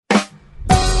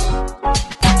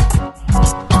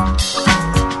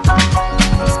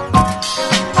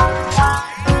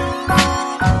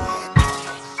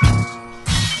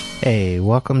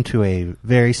welcome to a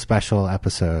very special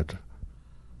episode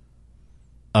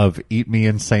of Eat Me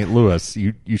in St. Louis.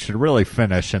 You should really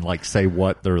finish and say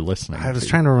what they're listening to. I was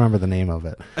trying to remember the name of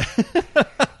it.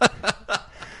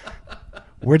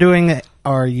 We're doing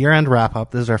our year-end wrap-up.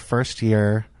 This is our first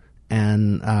year,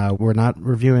 and we're not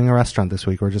reviewing a restaurant this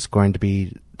week. We're just going to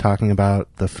be talking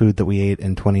about the food that we ate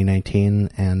in 2019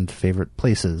 and favorite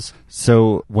places.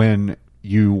 So when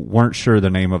you weren't sure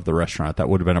the name of the restaurant, that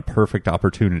would have been a perfect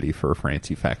opportunity for a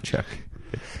Francie fact check.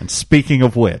 And speaking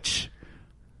of which,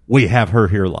 we have her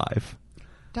here live.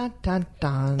 Dun, dun,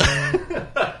 dun.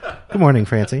 Good morning,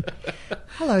 Francie.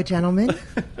 Hello, gentlemen.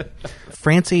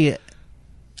 Francie,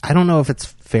 I don't know if it's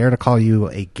fair to call you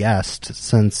a guest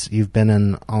since you've been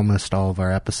in almost all of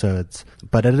our episodes,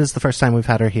 but it is the first time we've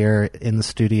had her here in the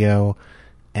studio,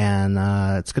 and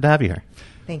it's good to have you here.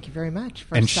 Thank you very much.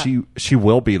 And she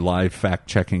will be live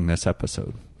fact-checking this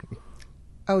episode.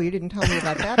 Oh, you didn't tell me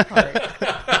about that part.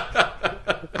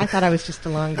 I thought I was just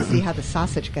along to see how the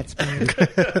sausage gets made.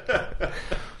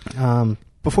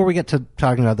 Before we get to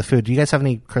talking about the food, do you guys have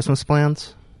any Christmas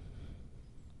plans?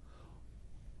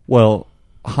 Well,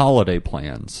 holiday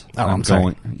plans. Oh, I'm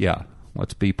sorry. Yeah,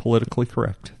 let's be politically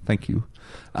correct. Thank you.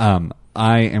 I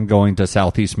am going to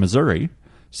Southeast Missouri,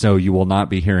 so you will not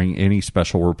be hearing any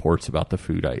special reports about the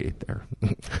food I ate there.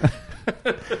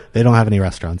 They don't have any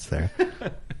restaurants there.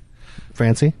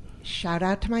 Francie? Shout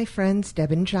out to my friends,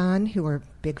 Deb and John, who are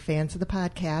big fans of the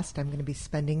podcast. I'm going to be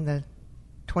spending the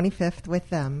 25th with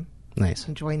them. Nice.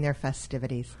 Enjoying their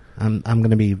festivities. I'm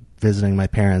going to be visiting my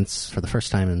parents for the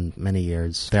first time in many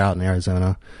years. They're out in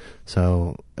Arizona,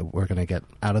 so we're going to get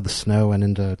out of the snow and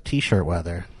into T-shirt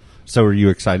weather. So are you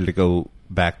excited to go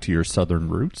back to your southern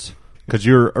roots? Because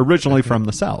you're originally from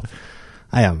the South.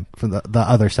 I am, from the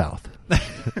other South.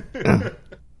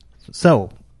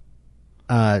 So,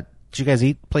 did you guys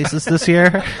eat places this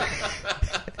year?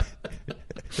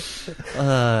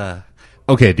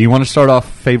 Okay, do you want to start off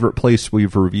favorite place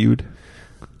we've reviewed?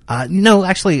 No,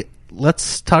 actually,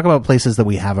 let's talk about places that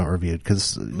we haven't reviewed,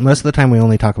 because most of the time we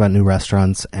only talk about new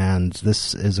restaurants, and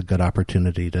this is a good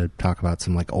opportunity to talk about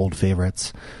some old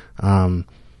favorites.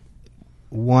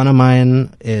 One of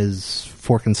mine is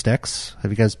Fork and Sticks.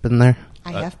 Have you guys been there?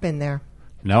 I have been there.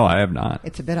 No, I have not.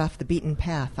 It's a bit off the beaten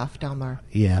path, off Delmar.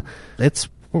 Yeah, it's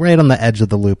right on the edge of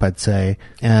the loop, I'd say,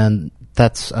 and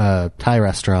that's a Thai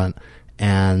restaurant.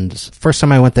 And first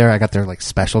time I went there, I got their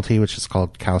specialty, which is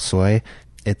called khao soi.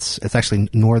 It's actually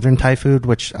northern Thai food,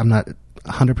 which I'm not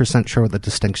 100% sure what the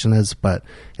distinction is, but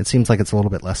it seems like it's a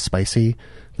little bit less spicy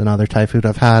than other Thai food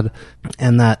I've had.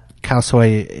 And that khao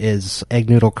soi is egg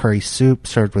noodle curry soup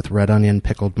served with red onion,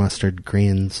 pickled mustard,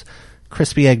 greens,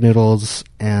 crispy egg noodles,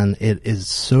 and it is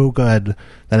so good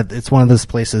that it's one of those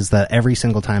places that every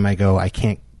single time I go, I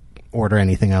can't order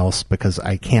anything else because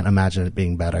I can't imagine it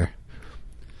being better.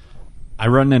 I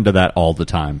run into that all the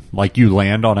time. You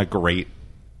land on a great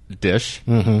dish,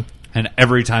 and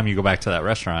every time you go back to that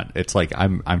restaurant, it's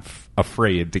I'm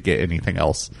afraid to get anything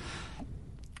else.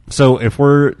 So if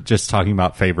we're just talking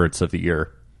about favorites of the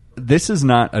year, this is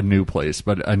not a new place,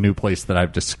 but a new place that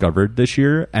I've discovered this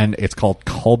year, and it's called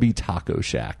Colby Taco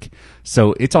Shack.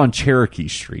 So it's on Cherokee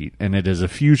Street, and it is a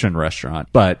fusion restaurant,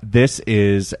 but this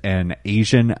is an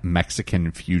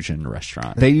Asian-Mexican fusion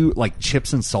restaurant. They do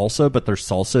chips and salsa, but their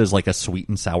salsa is a sweet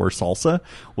and sour salsa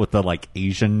with the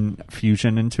Asian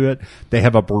fusion into it. They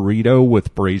have a burrito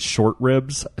with braised short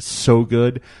ribs. So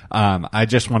good. I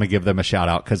just want to give them a shout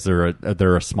out because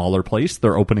they're a smaller place.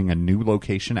 They're opening a new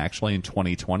location actually in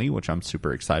 2020, which I'm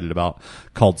super excited about,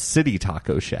 called City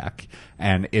Taco Shack,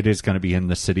 and it is going to be in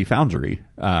the City Foundry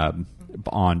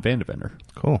on Vandeventer.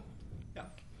 Cool. Yeah.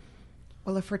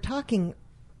 Well, if we're talking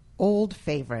old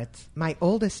favorites, my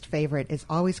oldest favorite is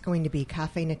always going to be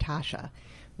Cafe Natasha,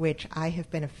 which I have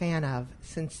been a fan of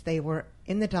since they were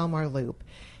in the Delmar Loop.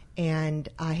 And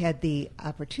I had the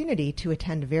opportunity to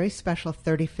attend a very special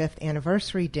 35th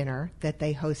anniversary dinner that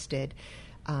they hosted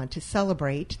to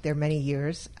celebrate their many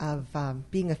years of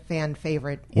being a fan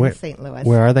favorite in St. Louis.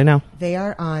 Where are they now? They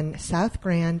are on South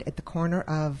Grand at the corner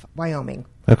of Wyoming.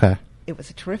 Okay. It was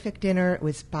a terrific dinner. It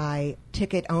was by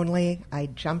ticket only. I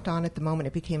jumped on it the moment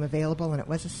it became available, and it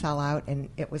was a sellout, and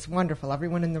it was wonderful.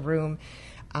 Everyone in the room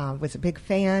was a big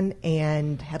fan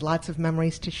and had lots of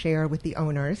memories to share with the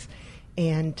owners.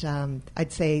 And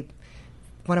I'd say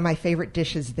one of my favorite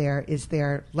dishes there is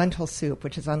their lentil soup,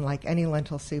 which is unlike any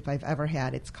lentil soup I've ever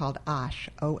had. It's called Osh,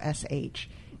 O-S-H,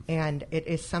 and it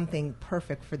is something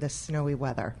perfect for this snowy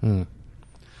weather.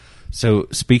 So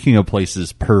speaking of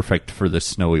places perfect for this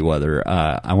snowy weather,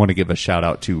 I want to give a shout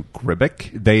out to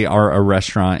Gribbick. They are a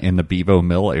restaurant in the Bevo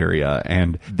Mill area,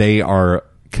 and they are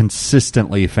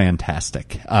consistently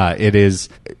fantastic. It is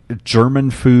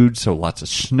German food, so lots of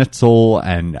schnitzel,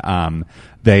 and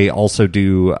they also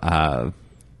do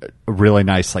really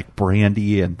nice like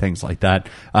brandy and things like that.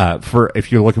 For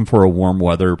if you're looking for a warm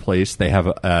weather place, they have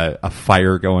a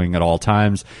fire going at all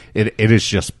times. It is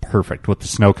just perfect. With the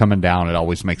snow coming down, it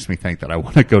always makes me think that I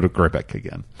want to go to Gribek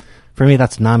again. For me,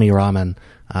 that's Nami Ramen.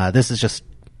 This is just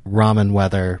ramen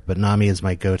weather, but Nami is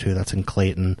my go-to. That's in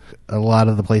Clayton. A lot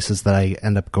of the places that I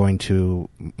end up going to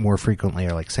more frequently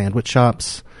are like sandwich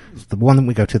shops. The one that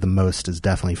we go to the most is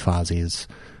definitely Fozzie's.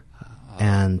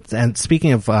 And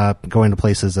speaking of going to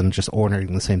places and just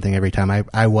ordering the same thing every time,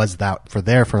 I was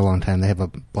there for a long time. They have a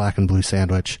black and blue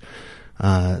sandwich,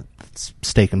 it's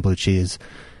steak and blue cheese,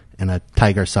 and a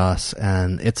tiger sauce,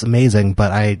 and it's amazing.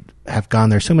 But I have gone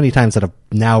there so many times that I've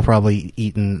now probably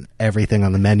eaten everything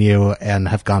on the menu and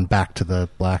have gone back to the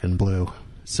black and blue.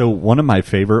 So one of my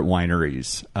favorite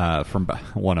wineries,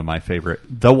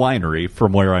 the winery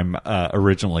from where I'm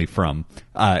originally from,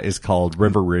 is called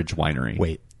River Ridge Winery.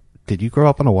 Wait. Did you grow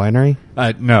up in a winery?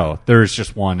 No, there's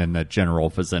just one in the general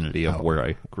vicinity of where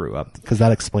I grew up. Because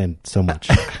that explained so much.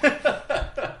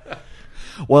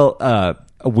 Well,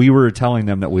 we were telling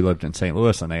them that we lived in St.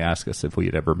 Louis, and they asked us if we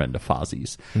had ever been to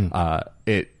Fozzie's.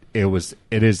 It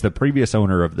is the previous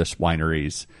owner of this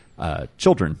winery's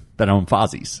children that own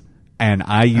Fozzie's. And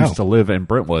I used to live in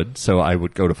Brentwood, so I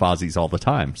would go to Fozzie's all the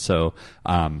time. So,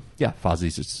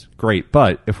 Fozzie's is great.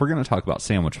 But if we're going to talk about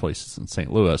sandwich places in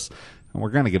St. Louis, and we're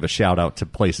going to give a shout out to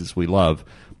places we love,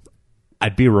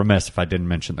 I'd be remiss if I didn't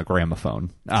mention the Gramophone.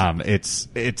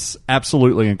 It's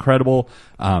absolutely incredible.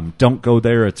 Don't go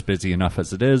there; it's busy enough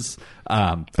as it is.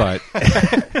 But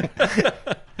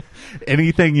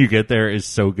anything you get there is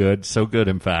so good, so good.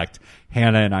 In fact,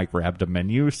 Hannah and I grabbed a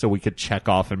menu so we could check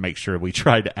off and make sure we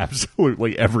tried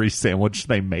absolutely every sandwich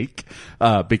they make,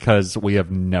 because we have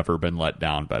never been let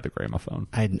down by the Gramophone.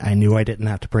 I knew I didn't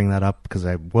have to bring that up because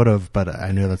I would have, but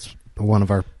I knew that's one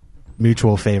of our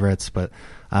mutual favorites. But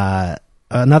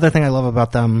another thing I love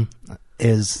about them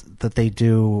is that they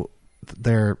do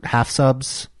their half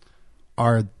subs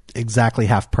are exactly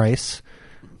half price,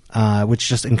 which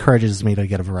just encourages me to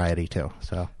get a variety too.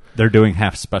 So they're doing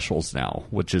half specials now,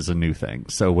 which is a new thing.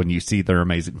 So when you see their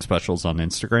amazing specials on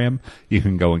Instagram, you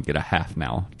can go and get a half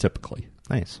now, typically.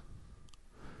 Nice.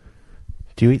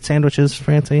 Do you eat sandwiches,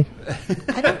 Francie?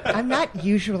 I'm not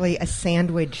usually a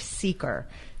sandwich seeker.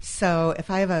 So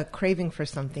if I have a craving for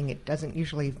something, it doesn't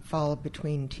usually fall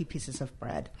between two pieces of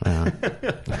bread.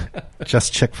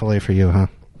 Just Chick-fil-A for you, huh?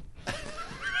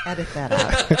 Edit that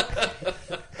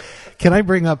out. Can I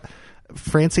bring up,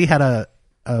 Francie had a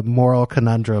moral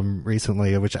conundrum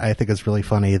recently, which I think is really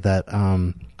funny, that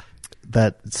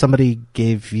that somebody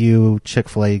gave you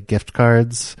Chick-fil-A gift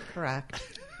cards. Correct.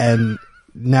 And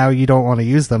now you don't want to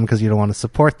use them because you don't want to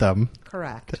support them.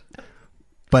 Correct.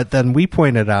 But then we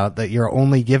pointed out that you're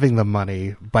only giving them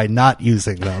money by not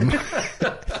using them.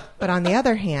 But on the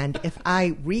other hand, if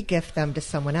I re-gift them to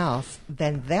someone else,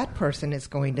 then that person is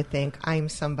going to think I'm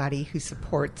somebody who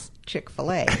supports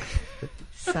Chick-fil-A.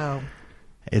 So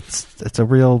it's a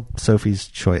real Sophie's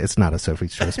choice. It's not a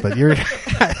Sophie's choice, but you're.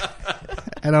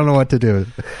 I don't know what to do.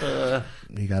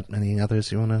 You got any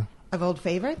others you want to? Of old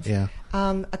favorites? Yeah.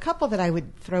 A couple that I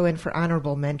would throw in for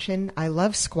honorable mention. I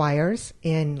love Squires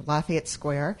in Lafayette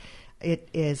Square. It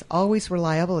is always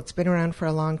reliable. It's been around for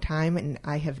a long time, and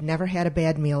I have never had a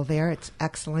bad meal there. It's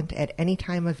excellent at any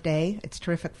time of day. It's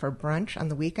terrific for brunch on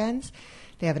the weekends.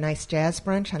 They have a nice jazz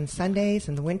brunch on Sundays.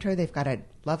 In the winter, they've got a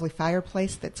lovely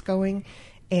fireplace that's going.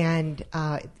 And,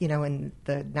 in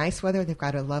the nice weather, they've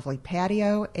got a lovely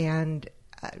patio. And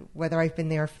whether I've been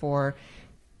there for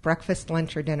breakfast,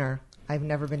 lunch, or dinner, I've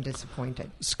never been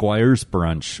disappointed. Squire's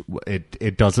brunch,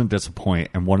 it doesn't disappoint.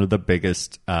 And one of the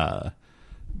biggest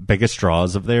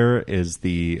draws of there is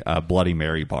the Bloody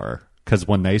Mary bar. Because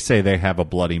when they say they have a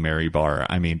Bloody Mary bar,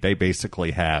 I mean, they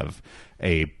basically have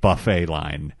a buffet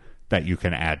line that you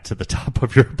can add to the top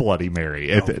of your Bloody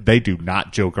Mary. Oh. They do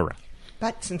not joke around.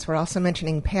 But since we're also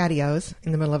mentioning patios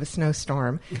in the middle of a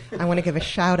snowstorm, I want to give a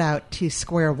shout out to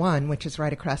Square One, which is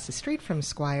right across the street from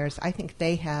Squires. I think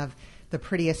they have the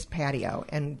prettiest patio.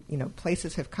 And,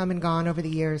 places have come and gone over the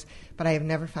years, but I have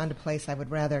never found a place I would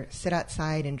rather sit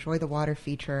outside, enjoy the water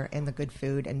feature and the good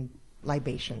food and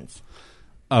libations.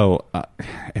 Oh,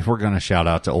 if we're going to shout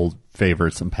out to old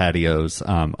favorites and patios,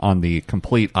 on the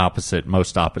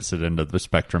most opposite end of the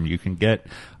spectrum you can get,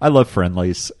 I love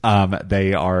Friendly's.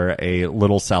 They are a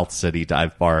little South City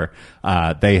dive bar.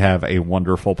 They have a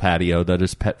wonderful patio that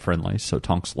is pet friendly, so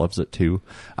Tonks loves it too.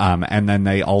 And then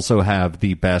they also have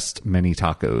the best mini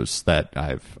tacos that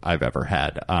I've ever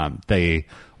had. They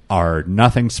are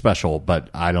nothing special, but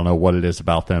I don't know what it is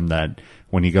about them that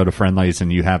when you go to Friendly's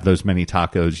and you have those many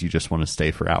tacos, you just want to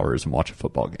stay for hours and watch a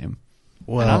football game.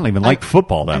 Well, And I don't even like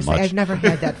football that much. I've never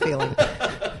had that feeling.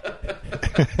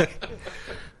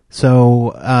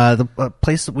 So the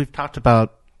place that we've talked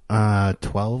about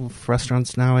 12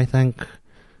 restaurants now, I think.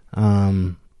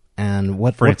 And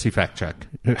what Fancy fact check.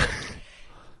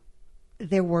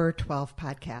 There were 12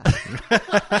 podcasts.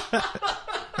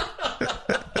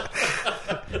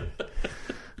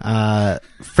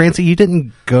 Francie, you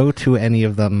didn't go to any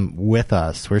of them with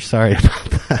us. We're sorry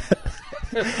about that.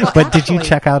 Well, But did you actually,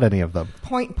 check out any of them?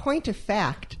 Point of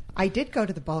fact, I did go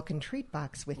to the Balkan Treat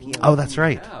Box with you. Oh, that's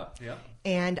right. Yeah.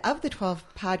 And of the 12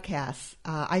 podcasts,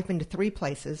 I've been to 3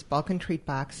 places, Balkan Treat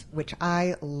Box, which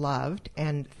I loved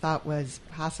and thought was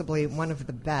possibly one of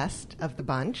the best of the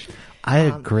bunch. I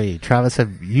agree. Travis,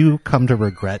 have you come to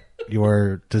regret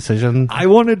your decision? I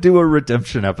want to do a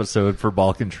redemption episode for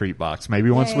Balkan Treat Box.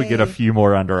 Maybe once we get a Yay. few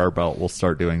more under our belt, we'll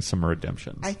start doing some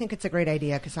redemptions. I think it's a great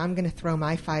idea because I'm going to throw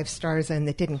my 5 stars in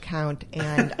that didn't count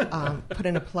and put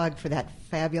in a plug for that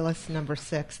fabulous number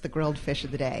 6, the grilled fish of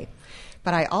the day.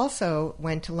 But I also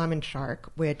went to Lemon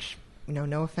Shark, which,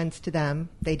 no offense to them,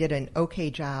 they did an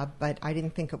okay job, but I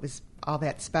didn't think it was all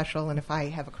that special. And if I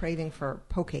have a craving for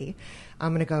poke, I'm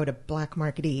going to go to Black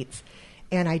Market Eats.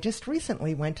 And I just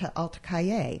recently went to Alta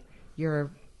Calle,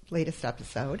 your latest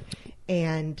episode,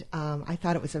 and I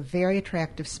thought it was a very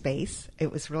attractive space.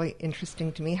 It was really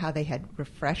interesting to me how they had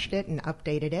refreshed it and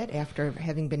updated it after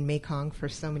having been Mekong for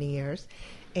so many years.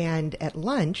 And at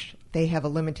lunch, they have a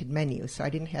limited menu, so I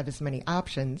didn't have as many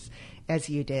options as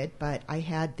you did, but I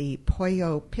had the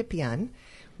Pollo Pipián,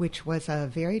 which was a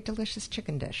very delicious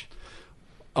chicken dish.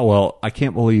 Oh, well, I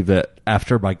can't believe that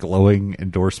after my glowing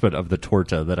endorsement of the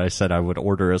torta that I said I would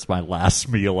order as my last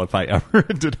meal if I ever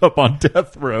ended up on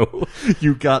death row,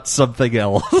 you got something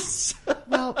else.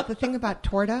 Well, the thing about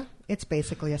torta, it's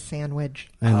basically a sandwich.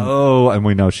 And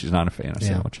we know she's not a fan of Yeah.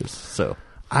 sandwiches, so...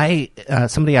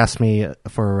 Somebody asked me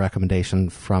for a recommendation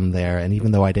from there, and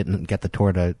even though I didn't get the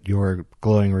torta, your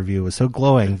glowing review was so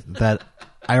glowing that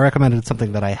I recommended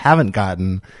something that I haven't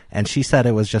gotten, and she said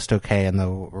it was just okay, and the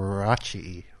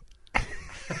warachi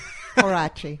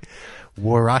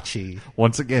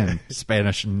Once again,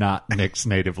 Spanish not Nick's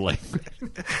native language.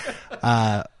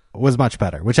 was much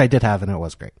better, which I did have, and it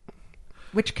was great.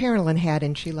 Which Carolyn had,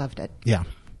 and she loved it. Yeah.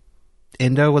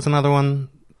 Indo was another one.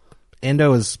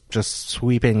 Indo is just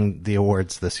sweeping the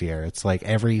awards this year. It's like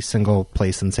every single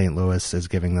place in St. Louis is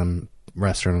giving them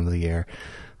Restaurant of the Year.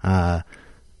 And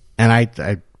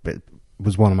it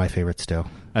was one of my favorites too.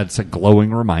 That's a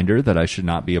glowing reminder that I should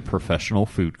not be a professional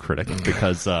food critic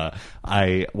because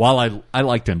while I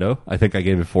liked Indo, I think I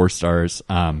gave it 4 stars.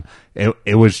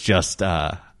 It was just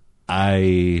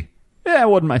it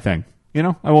wasn't my thing.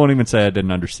 I won't even say I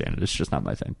didn't understand it. It's just not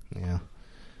my thing. Yeah.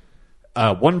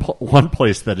 One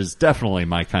place that is definitely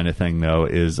my kind of thing, though,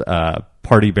 is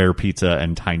Party Bear Pizza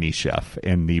and Tiny Chef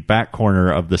in the back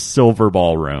corner of the Silver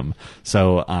Ballroom.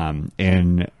 So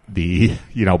in the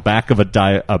back of a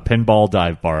pinball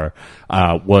dive bar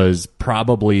was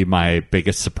probably my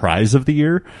biggest surprise of the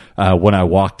year. When I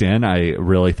walked in, I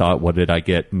really thought, what did I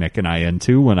get Nick and I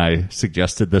into when I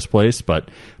suggested this place? But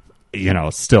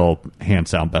still,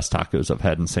 hands down, best tacos I've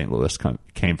had in St. Louis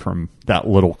came from that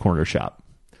little corner shop.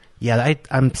 Yeah,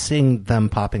 I'm seeing them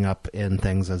popping up in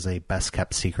things as a best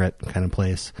kept secret kind of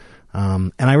place.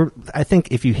 And I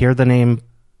think if you hear the name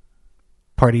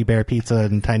Party Bear Pizza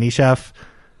and Tiny Chef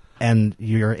and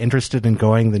you're interested in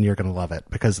going, then you're going to love it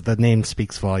because the name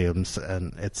speaks volumes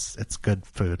and it's good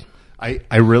food.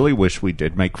 I really wish we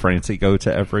did make Francie go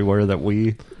to everywhere that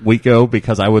we go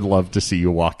because I would love to see you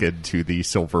walk into the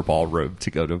Silver Ballroom to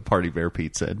go to Party Bear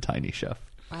Pizza and Tiny Chef.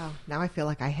 Wow, now I feel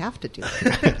like I have to do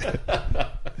it.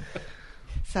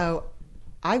 So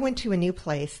I went to a new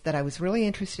place that I was really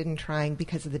interested in trying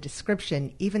because of the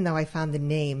description, even though I found the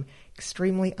name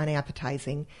extremely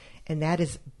unappetizing, and that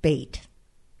is Bait.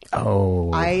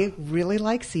 Oh. I really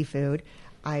like seafood.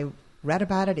 I read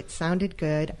about it. It sounded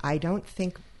good. I don't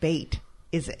think bait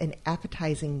is an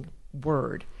appetizing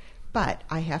word. But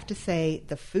I have to say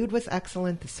the food was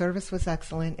excellent. The service was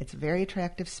excellent. It's a very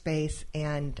attractive space.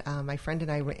 And my friend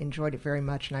and I enjoyed it very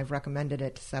much, and I've recommended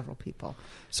it to several people.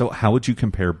 So how would you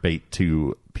compare Bait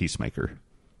to Peacemaker?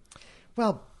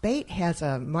 Well, Bait has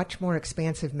a much more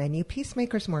expansive menu.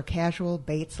 Peacemaker's more casual.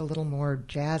 Bait's a little more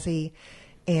jazzy.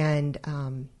 And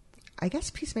I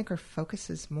guess Peacemaker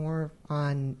focuses more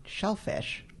on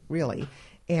shellfish, really.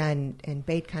 And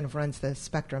Bait kind of runs the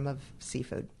spectrum of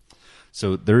seafood.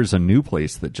 So there's a new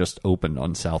place that just opened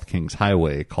on South Kings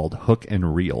Highway called Hook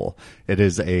and Reel. It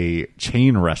is a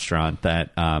chain restaurant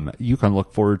that you can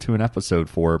look forward to an episode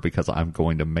for, because I'm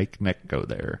going to make Nick go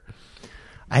there.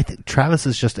 I think Travis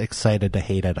is just excited to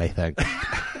hate it, I think.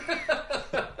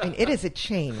 I mean, it is a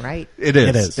chain, right? It is.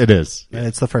 It is. It is. And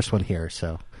it's the first one here,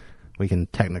 so we can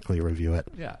technically review it.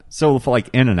 Yeah. So if like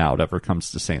In-N-Out ever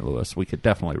comes to St. Louis, we could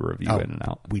definitely review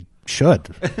In-N-Out. We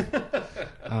should.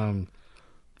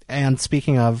 And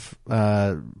speaking of,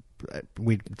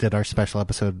 we did our special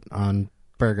episode on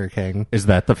Burger King. Is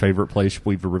that the favorite place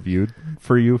we've reviewed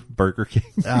for you, Burger King?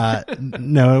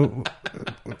 No,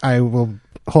 I will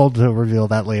hold to reveal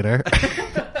that later.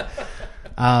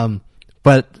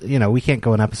 But we can't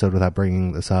go an episode without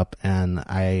bringing this up, and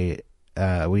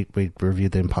we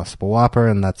reviewed the Impossible Whopper,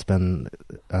 and that's been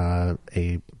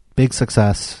a big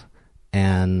success.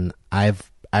 And I've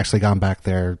actually gone back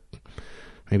there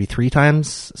maybe 3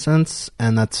 times since,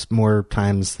 and that's more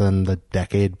times than the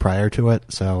decade prior to it.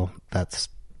 So that's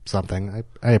something.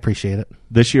 I appreciate it.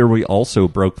 This year we also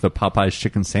broke the Popeye's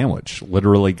chicken sandwich,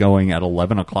 literally going at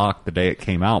 11 o'clock the day it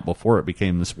came out, before it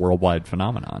became this worldwide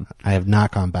phenomenon. I have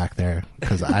not gone back there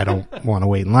because I don't want to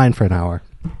wait in line for an hour.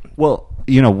 Well,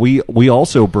 we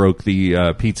also broke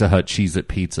the Pizza Hut Cheez-It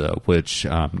Pizza, which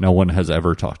no one has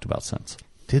ever talked about since.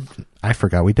 I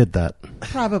forgot we did that.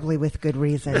 Probably with good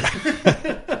reason.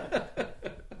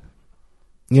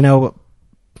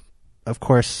 Of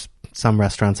course, some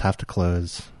restaurants have to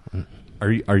close.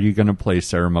 Are you going to play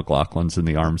Sarah McLachlan's "In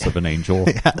the Arms of an Angel"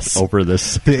 Yes. over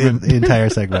this? the entire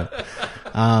segment.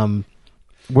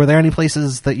 Were there any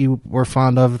places that you were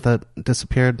fond of that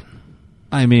disappeared?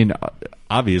 I mean,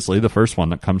 obviously, the first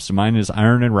one that comes to mind is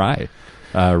Iron and Rye.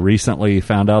 Recently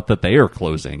found out that they are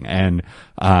closing, and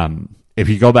if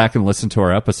you go back and listen to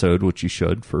our episode, which you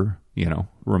should for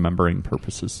remembering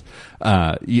purposes,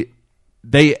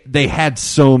 they had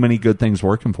so many good things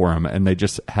working for them, and they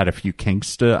just had a few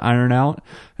kinks to iron out,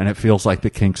 and it feels like the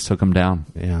kinks took them down.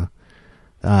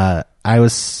 Yeah. I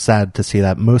was sad to see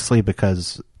that, mostly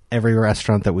because every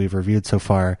restaurant that we've reviewed so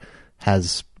far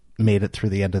has made it through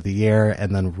the end of the year,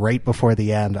 and then right before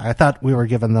the end, I thought we were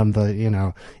giving them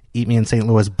the, Eat Me in St.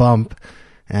 Louis bump,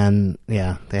 and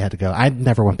yeah, they had to go. I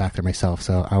never went back there myself,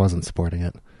 so I wasn't supporting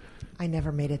it. I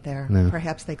never made it there. No.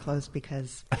 Perhaps they closed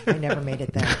because I never made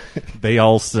it there. They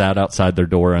all sat outside their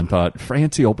door and thought,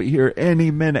 Francie will be here any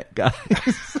minute,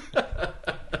 guys.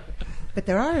 But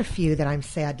there are a few that I'm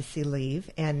sad to see leave,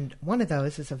 and one of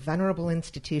those is a venerable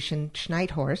institution,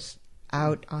 Schneidhorst,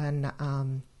 out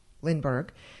on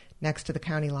Lindbergh, next to the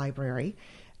county library.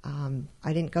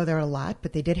 I didn't go there a lot,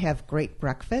 but they did have great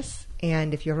breakfast.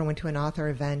 And if you ever went to an author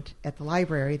event at the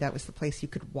library, that was the place you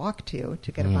could walk to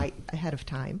get a bite ahead of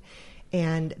time.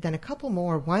 And then a couple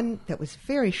more. One that was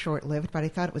very short-lived, but I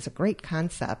thought it was a great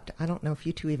concept. I don't know if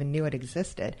you two even knew it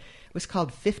existed. It was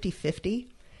called 50/50,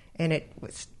 and it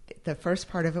was the first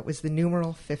part of it was the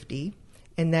numeral 50,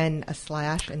 and then a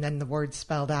slash, and then the word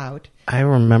spelled out. I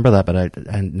remember that, but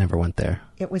I never went there.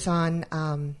 It was on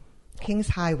Kings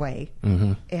Highway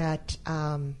at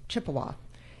Chippewa.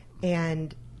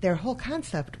 And their whole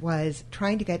concept was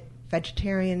trying to get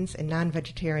vegetarians and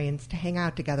non-vegetarians to hang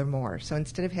out together more. So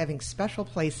instead of having special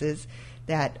places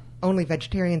that only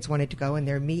vegetarians wanted to go and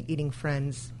their meat-eating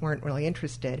friends weren't really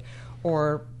interested,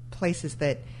 or places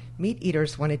that meat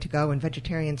eaters wanted to go and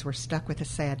vegetarians were stuck with a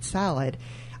sad salad,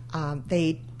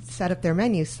 they set up their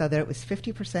menus so that it was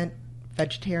 50%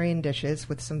 vegetarian dishes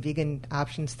with some vegan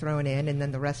options thrown in, and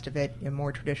then the rest of it a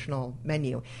more traditional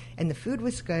menu. And the food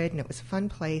was good, and it was a fun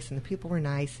place, and the people were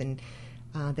nice, and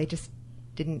they just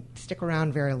didn't stick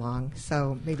around very long.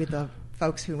 So maybe the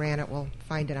folks who ran it will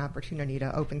find an opportunity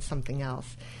to open something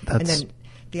else. And then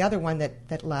the other one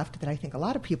that left that I think a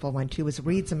lot of people went to was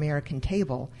Reed's American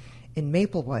Table in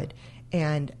Maplewood.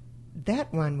 And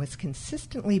that one was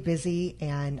consistently busy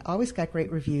and always got great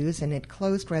reviews, and it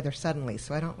closed rather suddenly.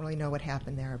 So I don't really know what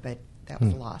happened there, but that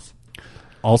was a loss.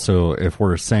 Also, if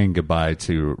we're saying goodbye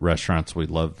to restaurants we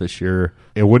love this year,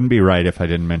 it wouldn't be right if I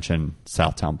didn't mention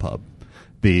Southtown Pub,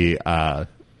 the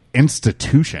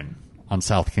institution on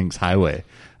South Kings Highway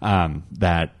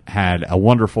that had a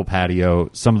wonderful patio,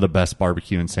 some of the best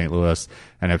barbecue in St. Louis,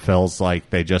 and it feels like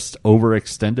they just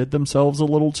overextended themselves a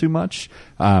little too much,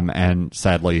 and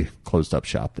sadly closed up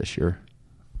shop this year.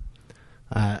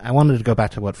 I wanted to go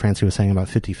back to what Francie was saying about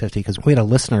 50/50, because we had a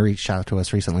listener reach out to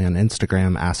us recently on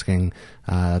Instagram asking,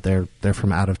 they're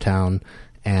from out of town,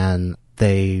 and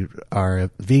they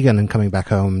are vegan and coming back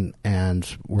home,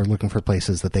 and were looking for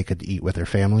places that they could eat with their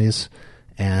families,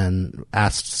 and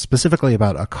asked specifically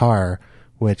about Akar,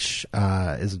 which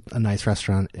is a nice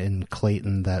restaurant in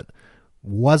Clayton that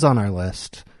was on our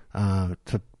list.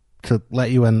 To let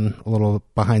you in a little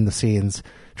behind the scenes,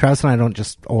 Travis and I don't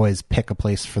just always pick a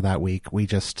place for that week. We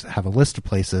just have a list of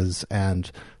places,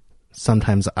 and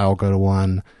sometimes I'll go to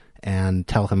one and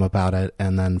tell him about it,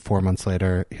 and then 4 months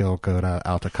later he'll go to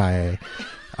Alta Calle.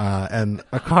 And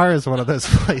Akar is one of those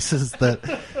places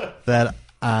that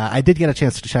I did get a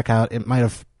chance to check out. It might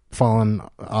have fallen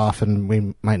off and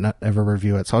we might not ever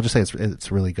review it, so I'll just say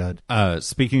it's really good.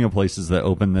 Speaking of places that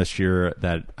opened this year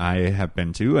that I have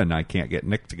been to and I can't get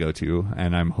Nick to go to,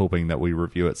 and I'm hoping that we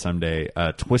review it someday,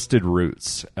 Twisted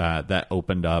Roots that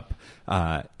opened up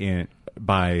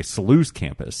by Salus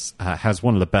campus has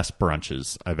one of the best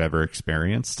brunches I've ever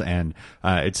experienced, and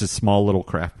it's a small little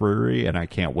craft brewery, and I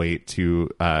can't wait to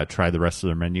try the rest of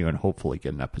their menu and hopefully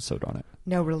get an episode on it.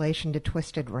 No relation to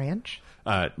Twisted Ranch?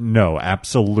 No,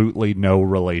 absolutely no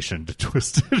relation to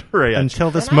Twisted Ranch. Until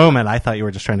this moment, I thought you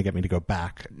were just trying to get me to go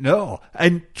back. No.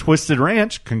 And Twisted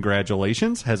Ranch,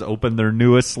 congratulations, has opened their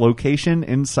newest location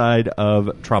inside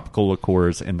of Tropical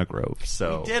Liqueurs in the Grove.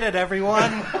 So We did it,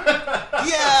 everyone!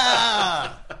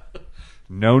 Yeah!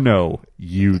 No,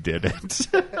 you didn't.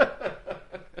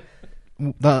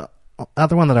 The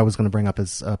other one that I was going to bring up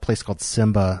is a place called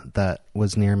Simba that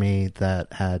was near me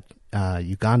that had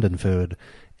Ugandan food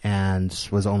and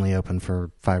was only open for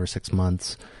 5 or 6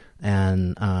 months.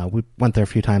 And we went there a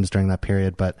few times during that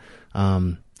period. But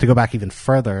to go back even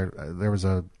further, there was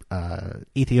a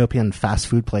Ethiopian fast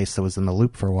food place that was in the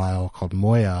Loop for a while called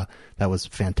Moya that was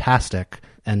fantastic.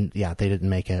 And yeah, they didn't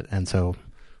make it. And so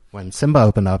when Simba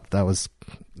opened up, that was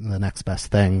the next best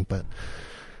thing. But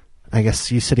I guess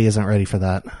U-City isn't ready for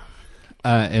that.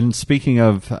 And speaking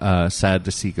of sad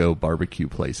to see go barbecue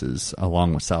places,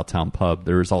 along with Southtown Pub,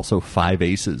 there is also Five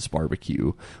Aces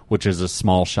Barbecue, which is a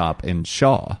small shop in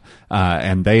Shaw.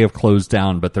 And they have closed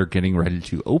down, but they're getting ready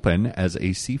to open as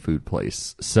a seafood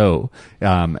place. So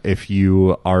if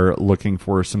you are looking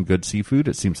for some good seafood,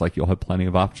 it seems like you'll have plenty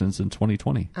of options in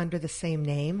 2020. Under the same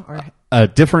name? Or A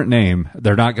different name.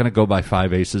 They're not going to go by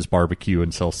Five Aces Barbecue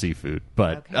and sell seafood.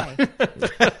 But okay.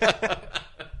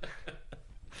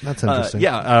 That's interesting.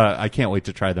 I can't wait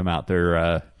to try them out.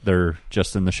 They're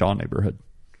just in the Shaw neighborhood.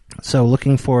 So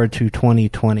looking forward to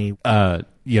 2020. I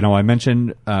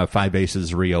mentioned Five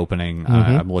Aces reopening.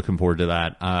 I'm looking forward to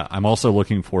that. I'm also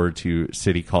looking forward to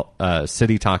City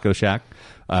Taco Shack,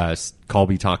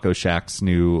 Colby Taco Shack's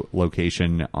new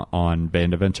location on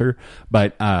Bandaventer.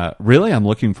 But really, I'm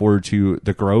looking forward to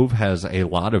the Grove has a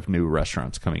lot of new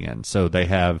restaurants coming in. So they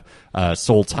have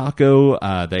Soul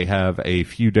Taco. They have a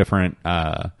few different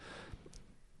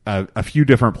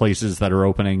places that are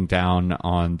opening down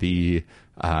on the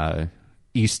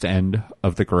east end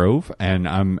of the Grove, and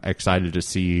I'm excited to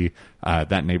see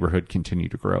that neighborhood continue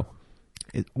to grow.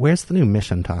 Where's the new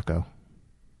Mission Taco?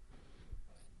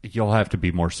 You'll have to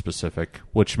be more specific.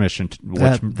 Which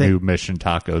new Mission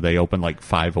Taco? They open like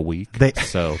 5 a week.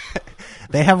 So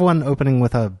they have one opening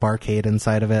with a barcade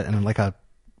inside of it, and like a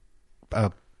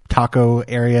taco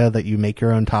area that you make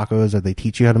your own tacos, or they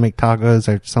teach you how to make tacos,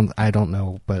 or something. I don't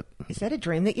know, but is that a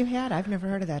dream that you had? I've never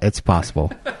heard of that. It's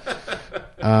possible.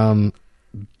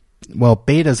 Well,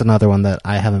 Beta is another one that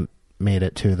I haven't made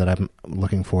it to that I'm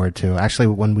looking forward to. Actually,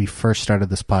 when we first started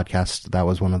this podcast, that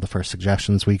was one of the first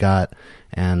suggestions we got,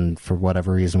 and for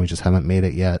whatever reason, we just haven't made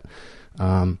it yet.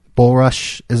 Bull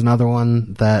Rush is another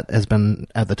one that has been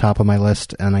at the top of my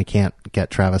list, and I can't get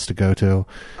Travis to go to.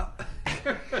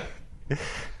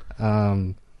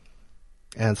 And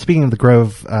speaking of the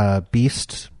Grove,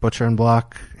 Beast, Butcher and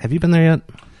Block, have you been there yet?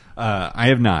 I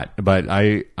have not, but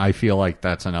I feel like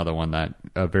that's another one that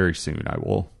very soon I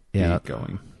will be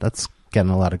going. That's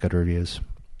getting a lot of good reviews.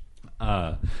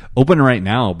 Open right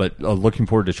now, but looking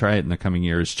forward to try it in the coming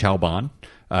years. Chow Bon,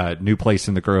 new place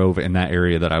in the Grove in that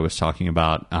area that I was talking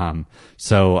about.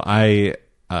 So I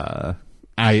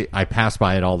pass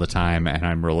by it all the time, and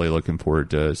I'm really looking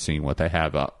forward to seeing what they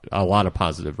have. A lot of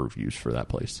positive reviews for that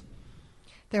place.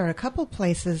 There are a couple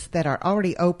places that are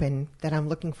already open that I'm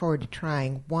looking forward to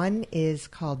trying. One is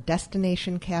called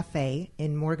Destination Cafe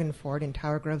in Morganford in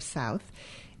Tower Grove South,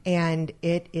 and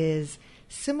it is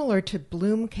similar to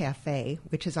Bloom Cafe,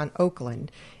 which is on Oakland,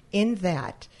 in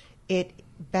that it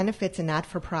benefits a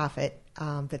not-for-profit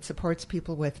that supports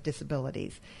people with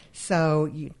disabilities.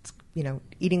 So,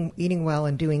 eating well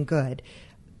and doing good.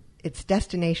 It's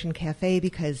Destination Cafe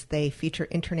because they feature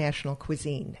international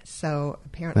cuisine. So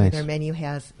apparently Nice. Their menu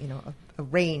has, a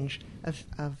range of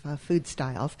food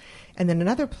styles. And then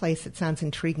another place that sounds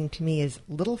intriguing to me is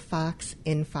Little Fox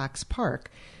in Fox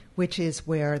Park, which is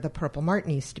where the Purple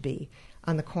Martin used to be,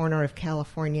 on the corner of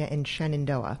California and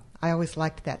Shenandoah. I always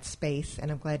liked that space, and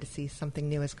I'm glad to see something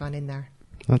new has gone in there.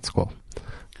 That's cool.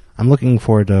 I'm looking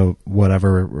forward to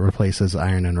whatever replaces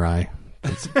Iron and Rye.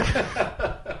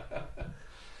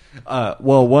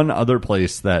 Well, one other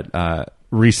place that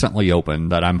recently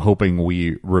opened that I'm hoping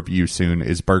we review soon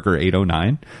is Burger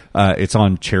 809. It's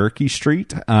on Cherokee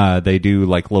Street. They do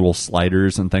like little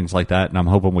sliders and things like that, and I'm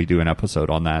hoping we do an episode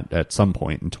on that at some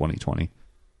point in 2020.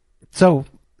 So,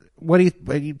 what do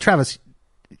you, Travis?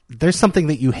 There's something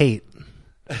that you hate.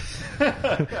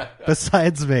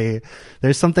 Besides me,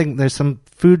 there's some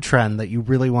food trend that you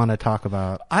really want to talk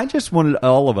about. I just wanted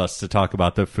all of us to talk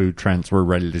about the food trends we're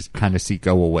ready to kind of see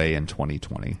go away in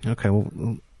 2020. Okay,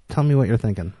 well, tell me what you're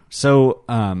thinking. So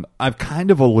I've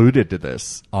kind of alluded to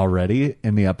this already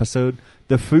in the episode.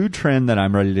 The food trend that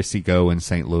I'm ready to see go in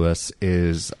St. Louis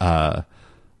is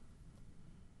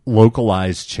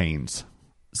localized chains.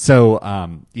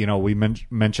 So, we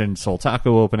mentioned Soul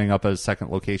Taco opening up a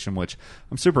second location, which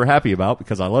I'm super happy about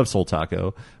because I love Soul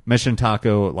Taco. Mission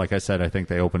Taco, like I said, I think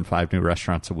they open 5 new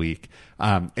restaurants a week.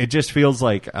 It just feels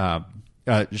like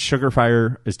Sugar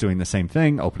Fire is doing the same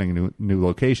thing, opening new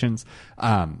locations.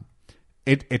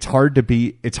 It's hard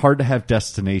to have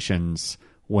destinations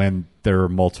when there are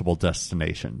multiple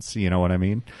destinations. You know what I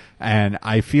mean? And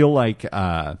I feel like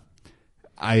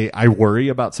I worry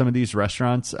about some of these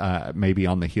restaurants, maybe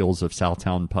on the heels of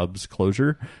Southtown Pub's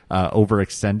closure,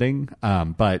 overextending.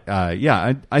 But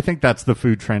I think that's the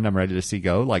food trend I'm ready to see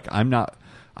go. Like, I'm not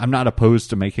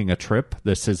opposed to making a trip.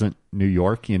 This isn't New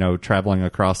York. Traveling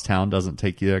across town doesn't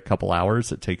take you a couple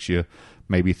hours. It takes you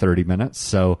maybe 30 minutes.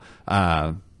 So,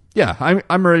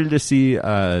 I'm ready to see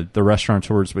the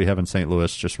restaurateurs we have in St.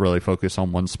 Louis just really focus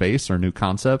on one space or new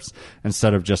concepts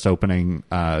instead of just opening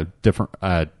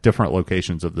different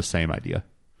locations of the same idea.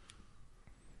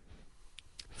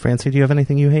 Francie, do you have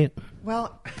anything you hate?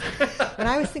 Well, when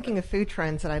I was thinking of food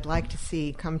trends that I'd like to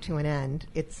see come to an end,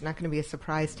 it's not going to be a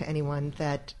surprise to anyone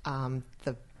that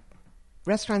the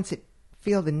restaurants that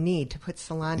feel the need to put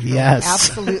cilantro in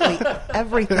absolutely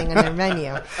everything in their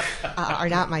menu are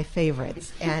not my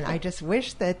favorites. And I just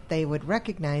wish that they would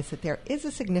recognize that there is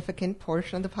a significant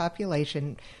portion of the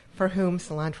population for whom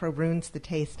cilantro ruins the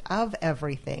taste of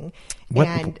everything.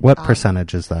 What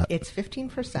percentage is that? It's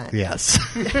 15%. Yes.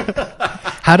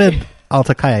 How did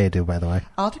Alta Calle do, by the way?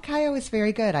 Alta Calle is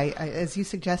very good. I as you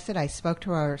suggested, I spoke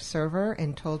to our server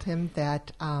and told him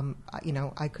that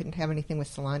I couldn't have anything with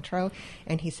cilantro,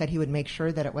 and he said he would make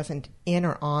sure that it wasn't in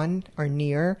or on or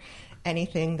near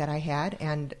anything that I had,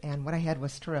 and what I had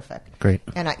was terrific. Great.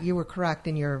 And you were correct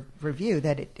in your review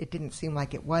that it didn't seem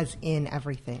like it was in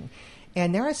everything.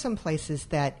 And there are some places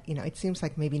that, it seems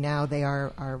like maybe now they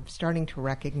are starting to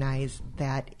recognize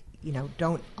that,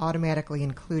 don't automatically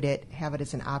include it, have it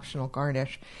as an optional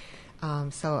garnish.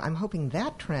 So I'm hoping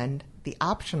that trend, the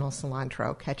optional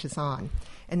cilantro, catches on.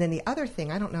 And then the other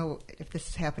thing, I don't know if this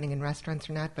is happening in restaurants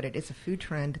or not, but it is a food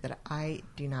trend that I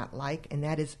do not like, and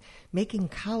that is making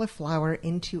cauliflower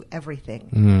into everything.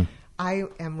 Mm. I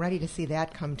am ready to see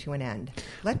that come to an end.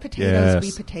 Let potatoes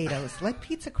be potatoes. Let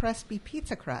pizza crust be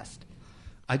pizza crust.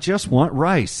 I just want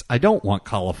rice. I don't want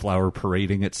cauliflower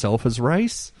parading itself as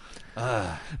rice.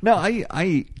 No,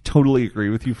 I totally agree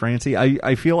with you, Francie.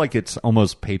 I feel like it's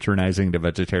almost patronizing to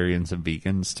vegetarians and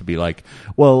vegans to be like,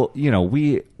 well,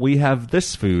 we have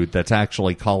this food that's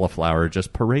actually cauliflower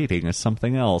just parading as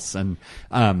something else. And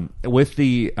with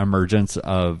the emergence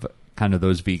of kind of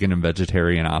those vegan and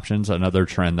vegetarian options, another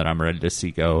trend that I'm ready to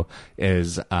see go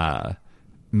is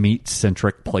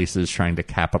meat-centric places trying to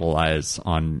capitalize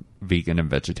on vegan and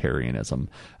vegetarianism.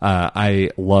 I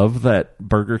love that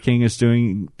Burger King is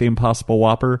doing the Impossible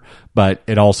Whopper, but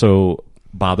it also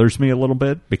bothers me a little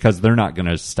bit because they're not going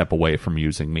to step away from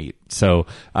using meat. So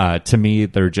to me,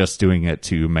 they're just doing it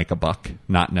to make a buck,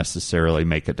 not necessarily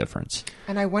make a difference.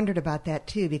 And I wondered about that,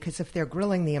 too, because if they're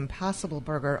grilling the Impossible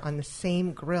Burger on the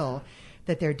same grill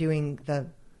that they're doing the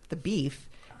beef,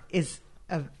 is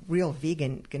a real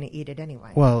vegan going to eat it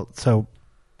anyway? Well, so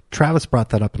Travis brought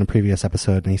that up in a previous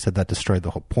episode, and he said that destroyed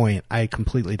the whole point. I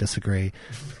completely disagree.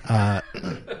 I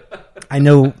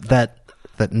know that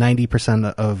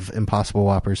 90% of Impossible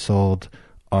Whoppers sold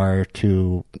are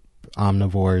to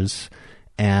omnivores,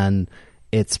 and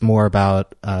it's more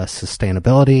about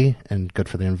sustainability and good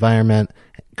for the environment,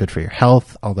 good for your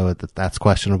health, although that's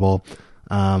questionable.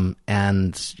 And,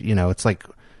 it's like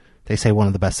they say one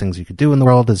of the best things you could do in the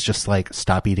world is just like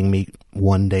stop eating meat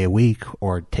one day a week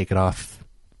or take it off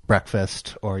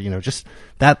breakfast, or, just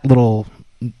that little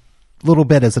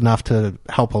bit is enough to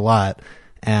help a lot.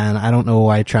 And I don't know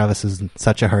why Travis is in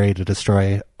such a hurry to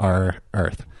destroy our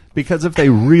earth. Because if they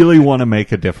really want to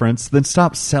make a difference, then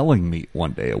stop selling meat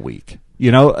one day a week.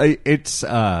 It's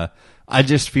I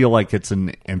just feel like it's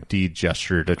an empty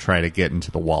gesture to try to get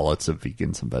into the wallets of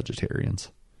vegans and vegetarians.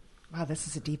 Wow, this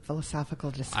is a deep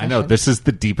philosophical discussion. I know. This is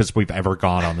the deepest we've ever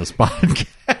gone on this podcast.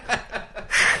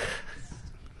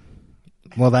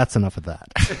 Well, that's enough of that.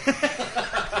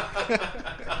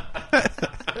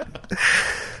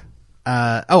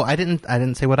 I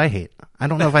didn't say what I hate. I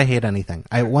don't know if I hate anything.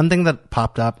 One thing that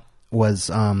popped up was,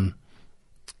 I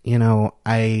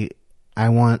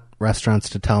want restaurants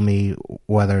to tell me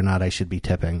whether or not I should be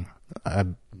tipping.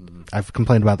 I've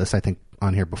complained about this, I think,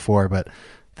 on here before, but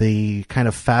the kind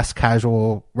of fast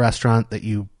casual restaurant that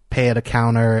you pay at a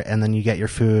counter and then you get your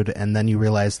food and then you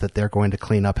realize that they're going to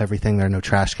clean up everything. There are no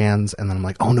trash cans. And then I'm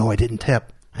like, oh no, I didn't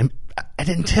tip. I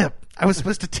didn't tip. I was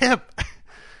supposed to tip.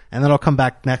 And then I'll come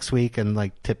back next week and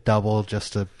like tip double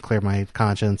just to clear my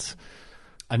conscience.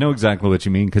 I know exactly what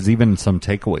you mean, because even some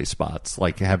takeaway spots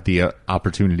like have the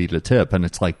opportunity to tip, and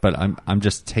it's like, but I'm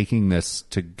just taking this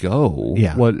to go.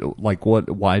 Yeah.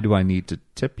 Why do I need to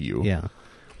tip you? Yeah.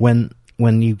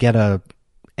 When you get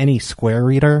any Square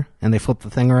reader and they flip the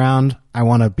thing around, I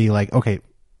want to be like, okay,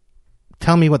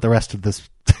 tell me what the rest of this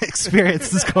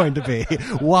experience is going to be.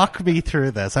 Walk me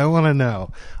through this. I want to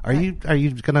know. Are you going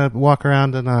to walk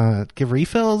around and give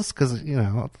refills? Because,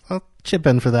 I'll chip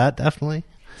in for that, definitely.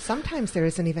 Sometimes there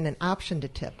isn't even an option to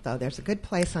tip, though. There's a good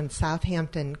place on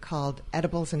Southampton called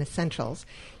Edibles and Essentials.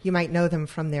 You might know them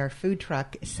from their food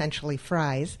truck, Essentially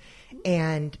Fries.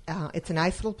 And it's a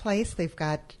nice little place. They've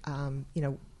got,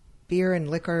 beer and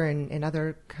liquor and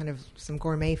other kind of some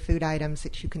gourmet food items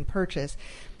that you can purchase.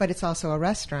 But it's also a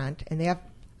restaurant, and they have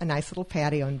a nice little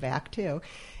patio in back, too.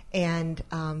 And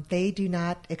they do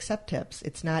not accept tips.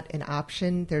 It's not an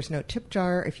option. There's no tip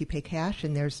jar if you pay cash,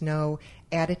 and there's no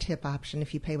add a tip option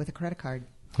if you pay with a credit card.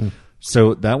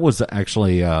 So that was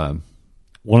actually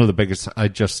one of the biggest. I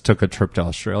just took a trip to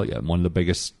Australia, and one of the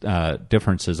biggest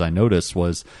differences I noticed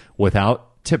was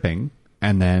without tipping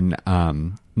and then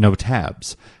no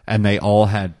tabs, and they all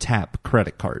had tap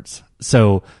credit cards.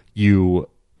 So you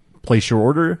place your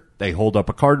order, they hold up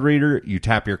a card reader, you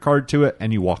tap your card to it,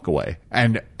 and you walk away.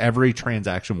 And every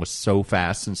transaction was so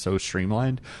fast and so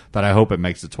streamlined that I hope it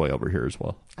makes its way over here as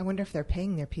well. I wonder if they're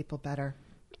paying their people better.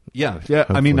 Yeah. Hopefully.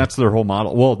 I mean, that's their whole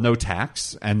model. Well, no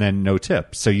tax and then no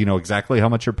tip. So you know exactly how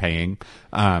much you're paying.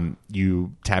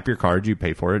 You tap your card, you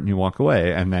pay for it, and you walk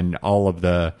away. And then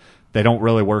they don't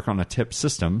really work on a tip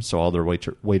system, so all their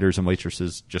waiters and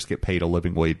waitresses just get paid a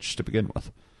living wage to begin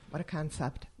with. What a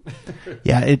concept.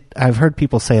 Yeah, I've heard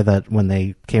people say that when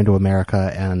they came to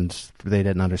America and they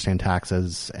didn't understand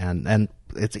taxes, and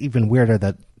it's even weirder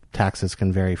that taxes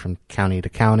can vary from county to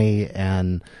county,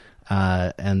 and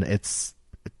it's,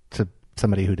 to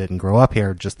somebody who didn't grow up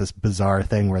here, just this bizarre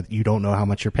thing where you don't know how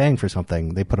much you're paying for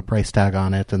something. They put a price tag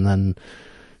on it, and then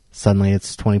suddenly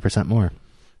it's 20% more.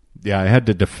 Yeah, I had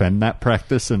to defend that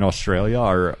practice in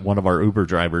Australia. One of our Uber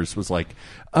drivers was like,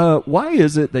 why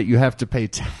is it that you have to pay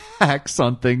tax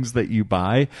on things that you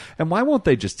buy? And why won't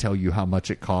they just tell you how much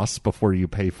it costs before you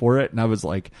pay for it? And I was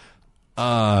like,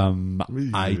 I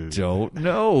don't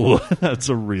know. That's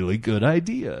a really good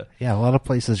idea. Yeah, a lot of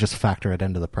places just factor it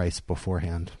into the price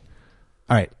beforehand.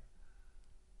 All right.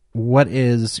 What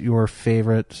is your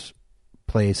favorite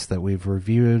place that we've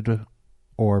reviewed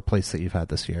or place that you've had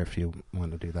this year, if you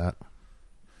want to do that?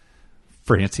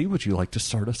 Francie, would you like to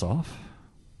start us off?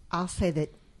 I'll say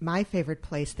that my favorite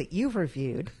place that you've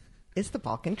reviewed is the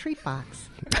Balkan Treat Box.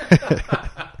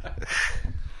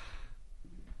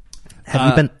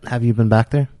 Have you been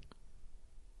back there?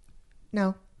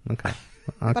 No. Okay.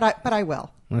 But I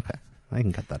will. Okay. I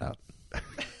can cut that out.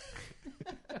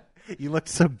 You looked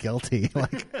so guilty.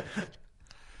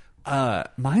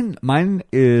 Mine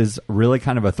is really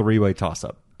kind of a three-way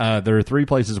toss-up. There are three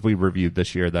places we reviewed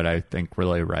this year that I think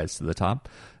really rise to the top.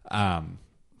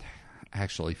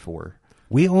 Actually, four.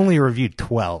 We only reviewed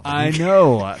 12. I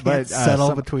know, but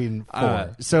settle between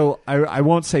four. So I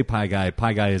won't say Pie Guy.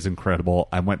 Pie Guy is incredible.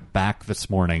 I went back this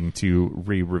morning to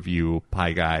re-review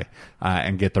Pie Guy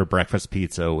and get their breakfast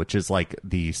pizza, which is like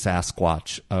the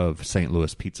Sasquatch of St.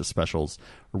 Louis pizza specials.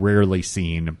 Rarely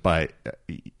seen, but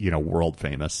world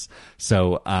famous.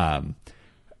 So I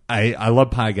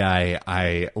love Pie Guy.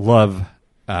 I love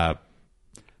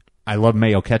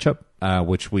mayo ketchup.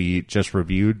 Which we just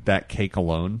reviewed. That cake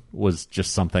alone was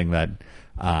just something that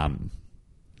I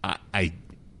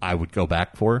would go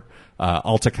back for.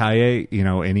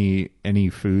 Altacaye, any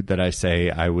food that I say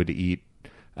I would eat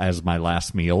as my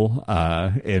last meal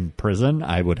in prison,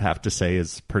 I would have to say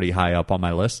is pretty high up on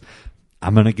my list.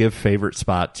 I'm going to give favorite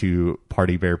spot to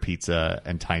Party Bear Pizza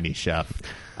and Tiny Chef.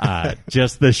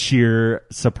 Just the sheer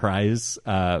surprise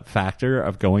factor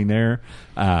of going there.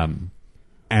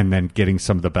 and then getting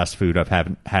some of the best food I've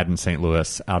had in St.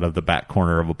 Louis out of the back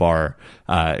corner of a bar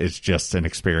is just an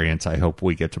experience I hope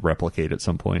we get to replicate at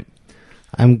some point.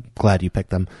 I'm glad you picked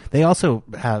them. They also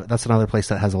have, that's another place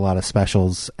that has a lot of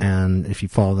specials, and if you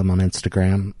follow them on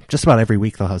Instagram, just about every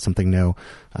week they'll have something new.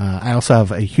 I also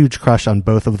have a huge crush on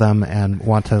both of them and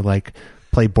want to like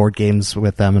play board games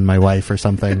with them and my wife or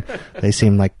something. They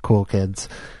seem like cool kids.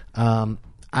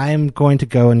 I'm going to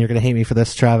go, and you're going to hate me for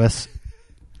this, Travis.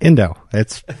 Indo.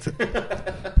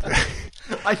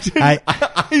 I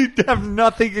have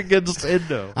nothing against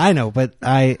Indo. I know, but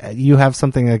you have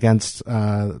something against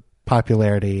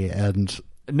popularity, and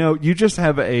no, you just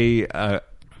have a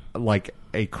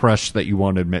crush that you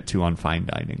won't admit to on fine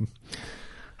dining.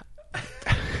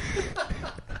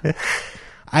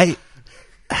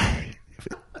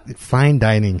 Fine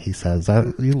dining, he says.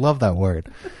 You love that word.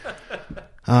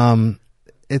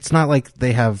 It's not like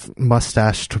they have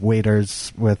mustached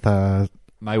waiters with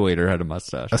my waiter had a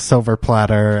mustache, a silver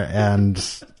platter,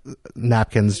 and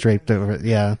napkins draped over it.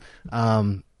 Yeah.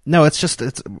 No,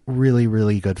 it's really,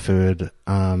 really good food.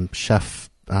 Chef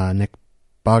Nick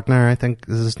Bogner, I think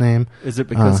is his name. Is it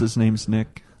because his name's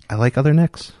Nick? I like other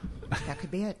Nicks. That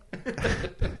could be it.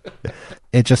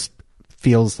 It just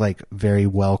feels like very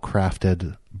well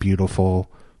crafted, beautiful,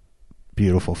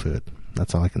 beautiful food.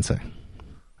 That's all I can say.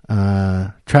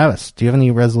 Travis, do you have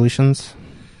any resolutions?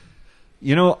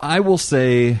 I will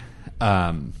say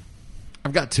I've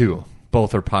got two.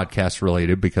 Both are podcast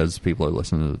related because people are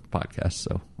listening to the podcast,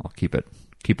 so I'll keep it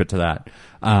to that.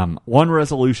 One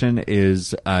resolution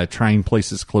is trying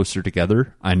places closer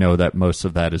together. I know that most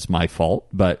of that is my fault,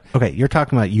 but okay, you're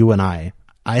talking about you and I.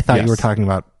 I thought yes. You were talking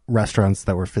about restaurants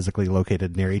that were physically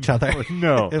located near each other.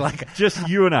 No, just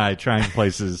you and I trying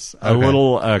places a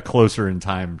little closer in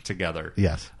time together.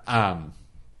 Yes.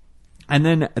 And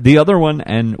then the other one,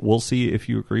 and we'll see if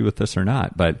you agree with this or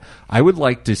not, but I would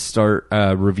like to start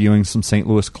reviewing some St.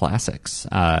 Louis classics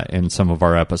in some of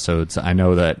our episodes. I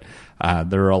know that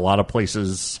there are a lot of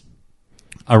places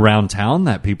around town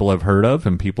that people have heard of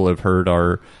and people have heard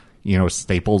are,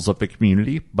 staples of the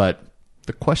community, but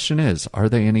the question is, are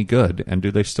they any good and do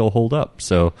they still hold up?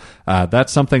 So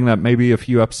that's something that maybe a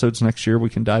few episodes next year we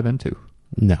can dive into.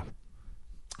 No.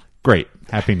 Great.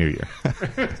 Happy New Year.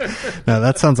 No,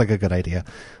 that sounds like a good idea.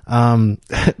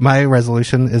 My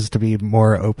resolution is to be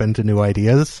more open to new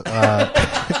ideas. No,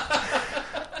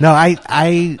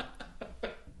 I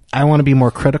want to be more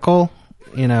critical.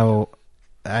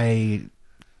 I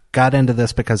got into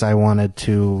this because I wanted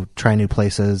to try new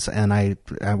places, and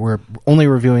we're only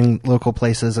reviewing local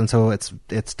places, and so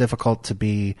it's difficult to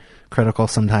be critical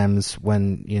sometimes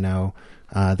when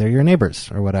they're your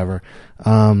neighbors or whatever.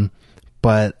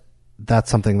 But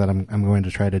that's something that I'm going to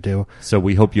try to do. So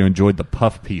we hope you enjoyed the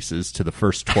puff pieces to the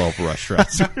first 12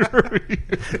 restaurants.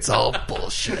 It's all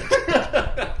bullshit.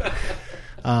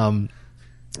 And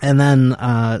then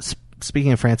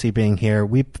speaking of Francie being here,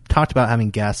 we've talked about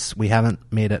having guests. We haven't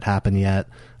made it happen yet.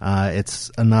 It's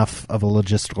enough of a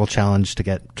logistical challenge to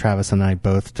get Travis and I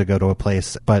both to go to a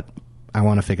place, but I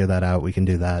want to figure that out. We can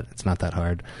do that. It's not that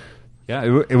hard.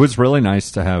 Yeah, it was really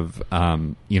nice to have,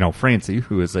 Francie,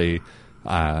 who is a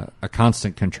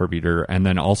constant contributor, and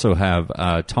then also have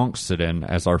Tonks sit in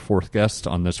as our fourth guest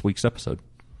on this week's episode.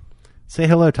 Say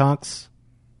hello, Tonks.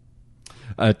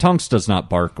 Tonks does not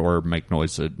bark or make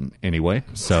noise in any way.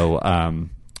 So,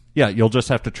 you'll just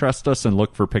have to trust us and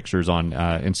look for pictures on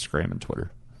Instagram and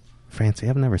Twitter. Francie,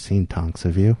 I've never seen Tonks,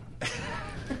 have you?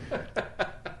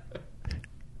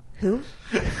 Who?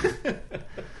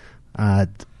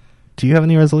 Do you have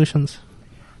any resolutions?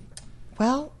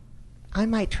 Well, I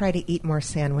might try to eat more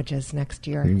sandwiches next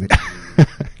year.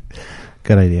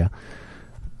 Good idea.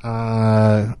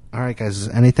 All right, guys.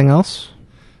 Anything else?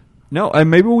 No,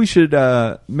 maybe we should,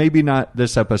 maybe not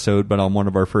this episode, but on one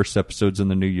of our first episodes in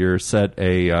the new year, set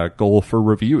a goal for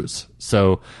reviews.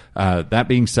 So that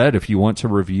being said, if you want to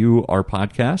review our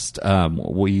podcast,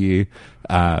 we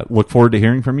look forward to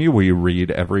hearing from you. We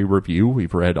read every review.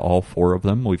 We've read all 4 of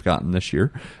them we've gotten this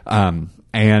year.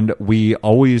 And we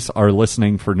always are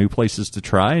listening for new places to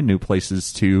try, new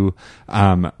places to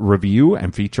review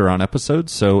and feature on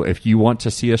episodes. So if you want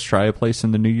to see us try a place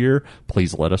in the new year,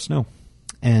 please let us know.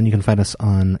 And you can find us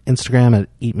on Instagram at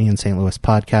Eat Me in St. Louis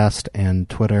Podcast and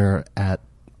Twitter at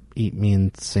Eat Me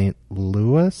in St.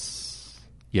 Louis?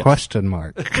 Yes. Question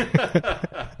mark.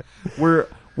 We're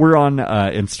on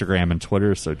Instagram and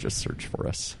Twitter, so just search for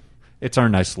us. It's our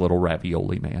nice little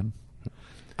ravioli man.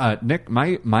 Nick,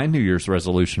 my New Year's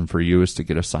resolution for you is to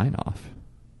get a sign-off.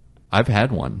 I've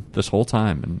had one this whole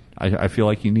time, and I feel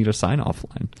like you need a sign-off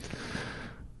line.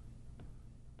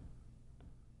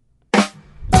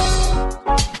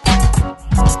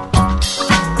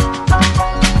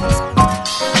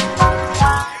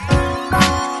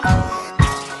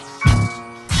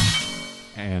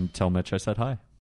 And tell Mitch I said hi.